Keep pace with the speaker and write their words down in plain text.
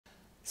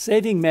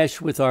Saving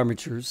mesh with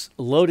armatures,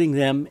 loading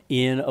them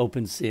in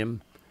OpenSim.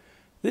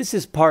 This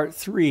is part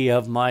 3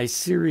 of my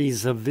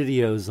series of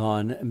videos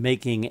on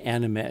making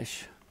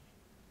animesh.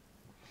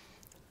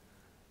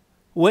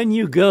 When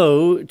you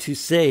go to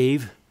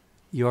save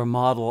your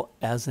model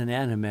as an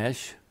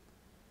animesh,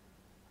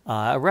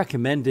 a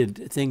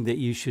recommended thing that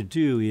you should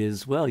do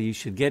is, well, you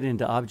should get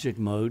into object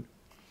mode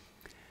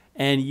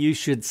and you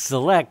should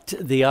select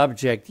the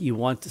object you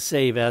want to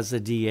save as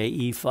a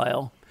DAE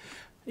file.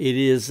 It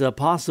is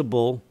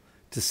possible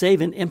to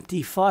save an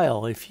empty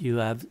file if you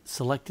have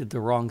selected the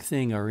wrong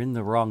thing or in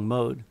the wrong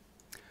mode.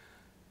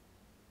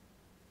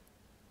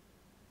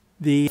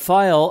 The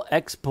file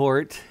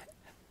export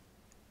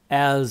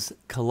as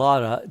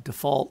Colada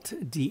default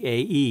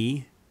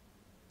DAE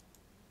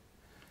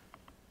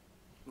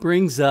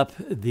brings up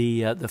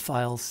the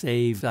file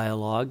save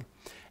dialog.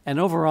 And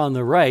over on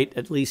the right,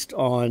 at least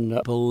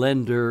on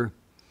Blender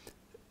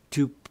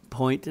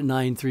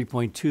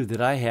 2.93.2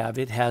 that I have,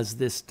 it has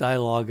this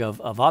dialog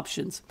of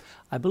options.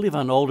 I believe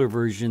on older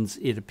versions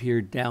it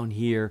appeared down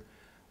here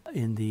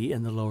in the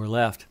lower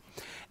left.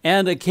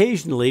 And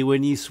occasionally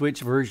when you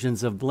switch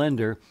versions of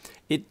Blender,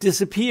 it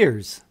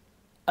disappears.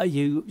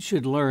 You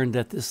should learn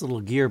that this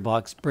little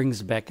gearbox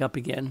brings back up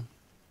again.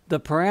 The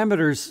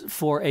parameters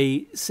for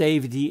a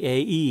save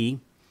DAE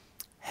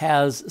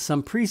has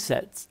some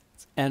presets,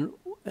 and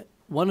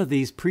one of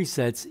these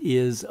presets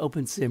is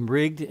OpenSim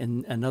rigged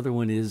and another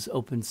one is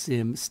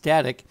OpenSim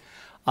static.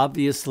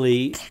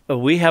 Obviously,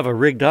 we have a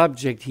rigged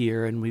object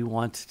here and we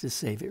want to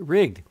save it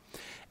rigged.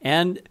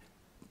 And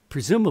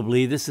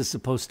presumably this is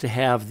supposed to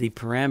have the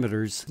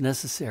parameters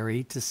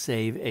necessary to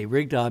save a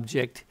rigged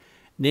object,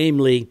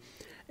 namely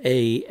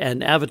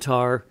an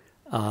avatar,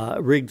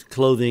 rigged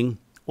clothing,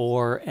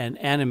 or an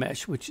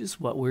animesh, which is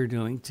what we're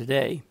doing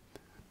today.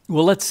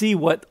 Well, let's see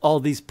what all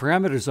these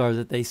parameters are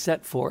that they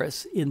set for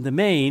us. In the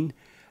main,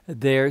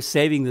 they're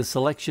saving the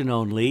selection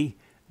only.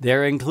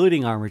 They're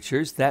including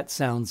armatures. That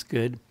sounds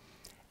good.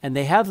 And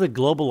they have the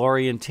global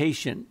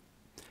orientation.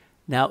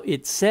 Now,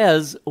 it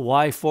says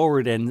Y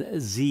forward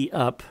and Z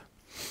up,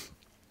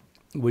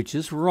 which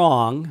is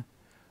wrong,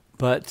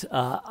 but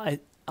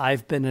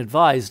I've been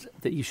advised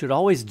that you should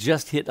always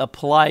just hit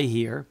apply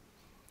here.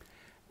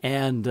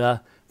 And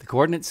the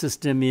coordinate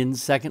system in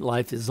Second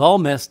Life is all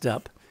messed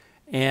up.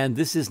 And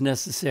this is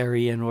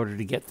necessary in order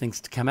to get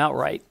things to come out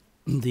right.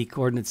 The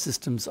coordinate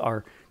systems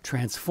are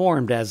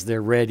transformed as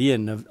they're read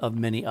in of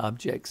many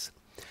objects.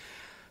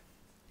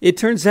 It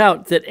turns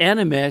out that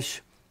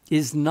animesh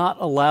is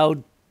not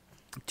allowed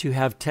to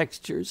have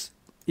textures.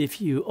 If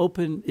you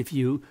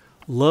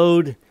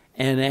load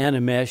an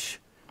animesh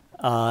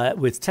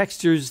with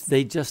textures,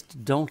 they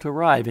just don't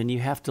arrive, and you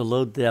have to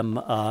load them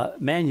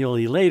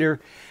manually later.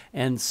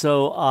 And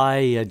so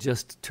I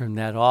just turn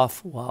that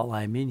off while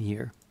I'm in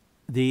here.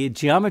 The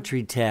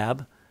Geometry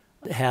tab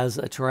has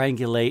a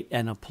triangulate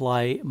and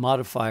apply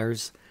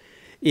modifiers.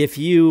 If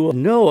you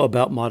know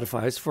about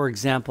modifiers, for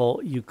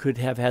example, you could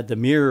have had the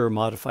mirror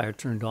modifier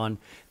turned on,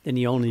 then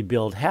you only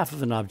build half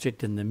of an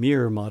object and the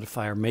mirror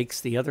modifier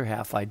makes the other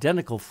half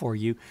identical for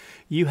you.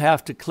 You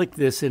have to click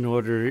this in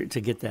order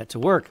to get that to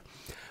work.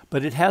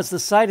 But it has the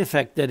side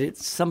effect that it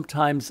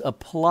sometimes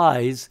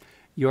applies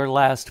your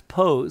last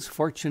pose.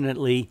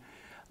 Fortunately,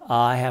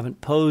 I haven't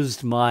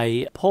posed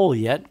my pole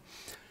yet,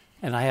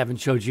 and I haven't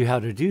showed you how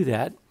to do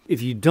that.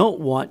 If you don't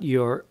want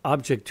your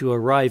object to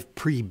arrive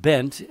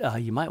pre-bent,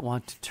 you might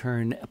want to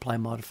turn apply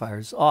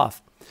modifiers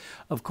off.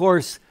 Of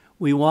course,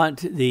 we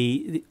want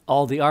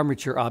all the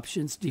armature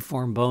options,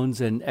 deform bones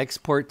and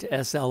export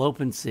to SL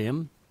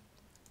OpenSim.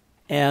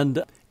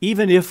 And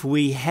even if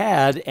we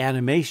had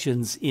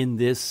animations in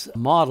this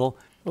model,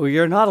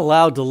 you're not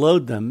allowed to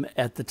load them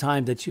at the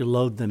time that you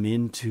load them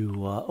into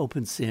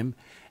OpenSim.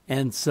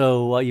 And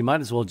so you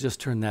might as well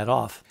just turn that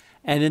off.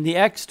 And in the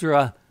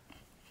extra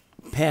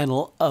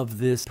panel of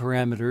this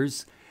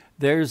parameters,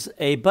 there's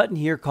a button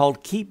here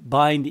called Keep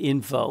Bind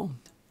Info.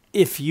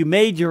 If you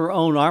made your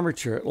own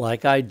armature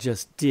like I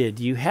just did,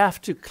 you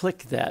have to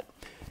click that.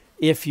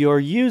 If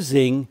you're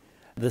using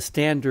the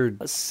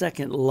standard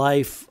Second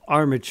Life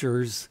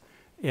armatures,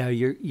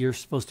 you're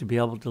supposed to be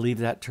able to leave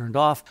that turned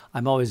off.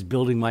 I'm always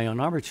building my own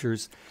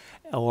armatures,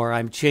 or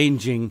I'm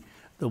changing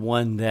the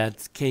one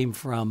that came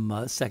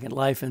from Second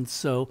Life, and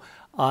so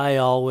I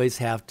always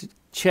have to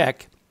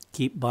check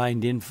Keep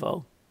Bind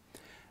Info.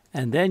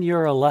 And then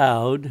you're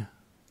allowed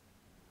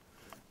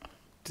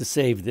to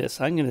save this.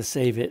 I'm going to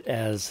save it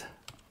as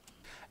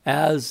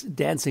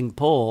dancing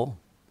pole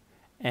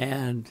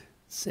and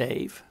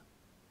save.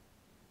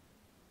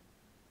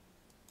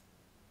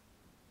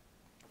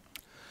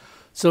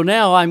 So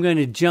now I'm going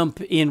to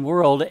jump in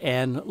world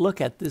and look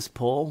at this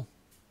pole.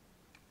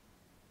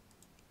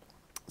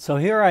 So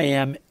here I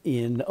am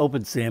in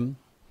OpenSim,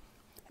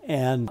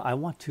 and I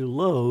want to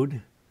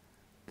load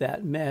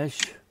that mesh.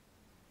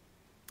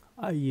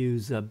 I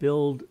use a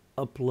build,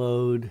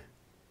 upload,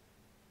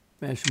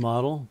 mesh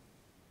model.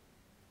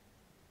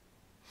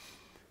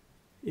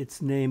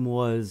 Its name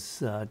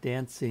was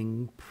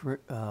dancing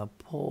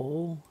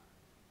pole.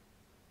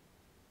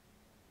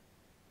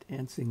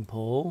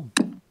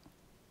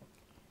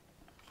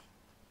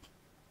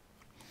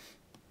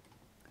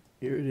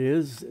 Here it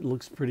is. It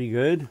looks pretty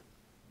good.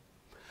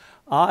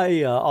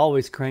 I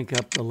always crank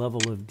up the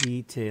level of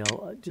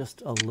detail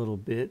just a little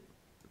bit,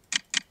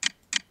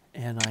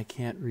 and I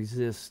can't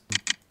resist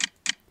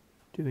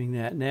doing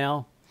that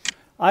now.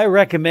 I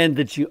recommend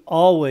that you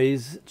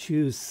always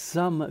choose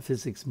some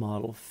physics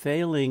model.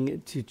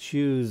 Failing to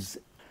choose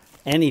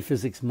any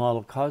physics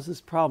model causes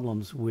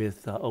problems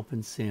with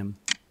OpenSim.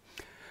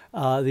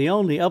 The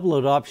only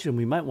upload option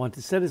we might want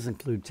to set is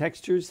include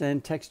textures,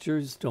 and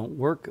textures don't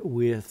work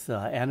with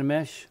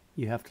animesh.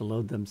 You have to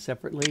load them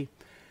separately.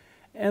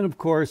 And of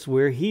course,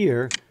 we're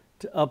here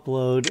to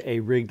upload a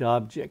rigged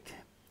object.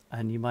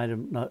 And you might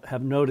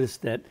have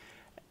noticed that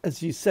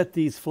as you set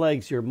these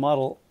flags, your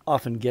model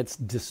often gets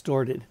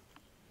distorted.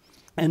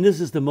 And this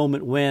is the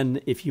moment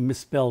when, if you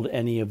misspelled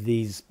any of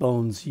these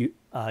bones, you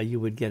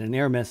would get an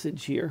error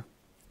message here.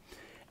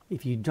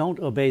 If you don't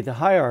obey the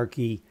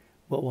hierarchy,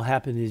 what will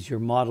happen is your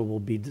model will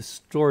be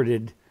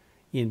distorted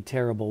in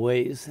terrible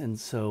ways. And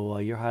so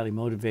you're highly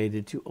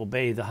motivated to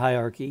obey the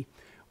hierarchy.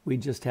 We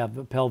just have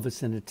a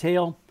pelvis and a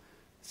tail,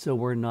 so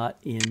we're not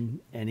in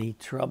any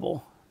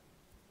trouble.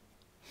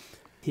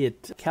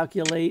 Hit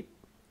calculate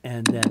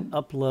and then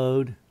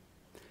upload.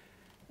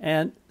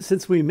 And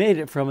since we made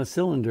it from a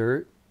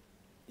cylinder,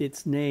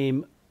 its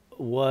name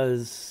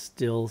was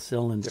still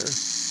cylinder.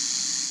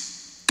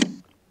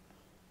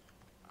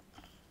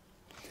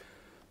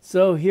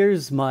 So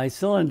here's my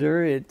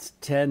cylinder. It's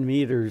 10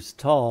 meters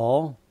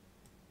tall,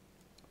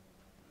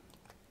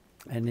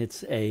 and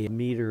it's a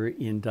meter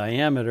in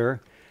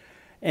diameter.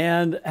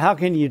 And how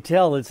can you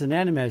tell it's an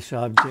animesh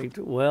object?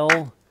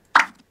 Well,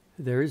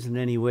 there isn't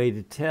any way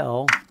to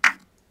tell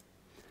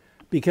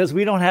because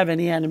we don't have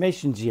any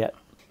animations yet.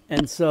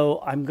 And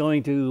so I'm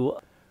going to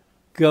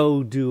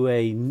go do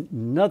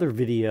another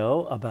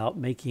video about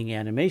making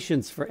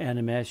animations for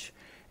animesh,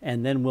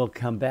 and then we'll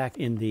come back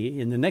in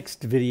the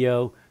next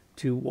video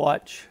to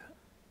watch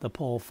the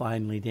pole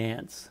finally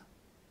dance.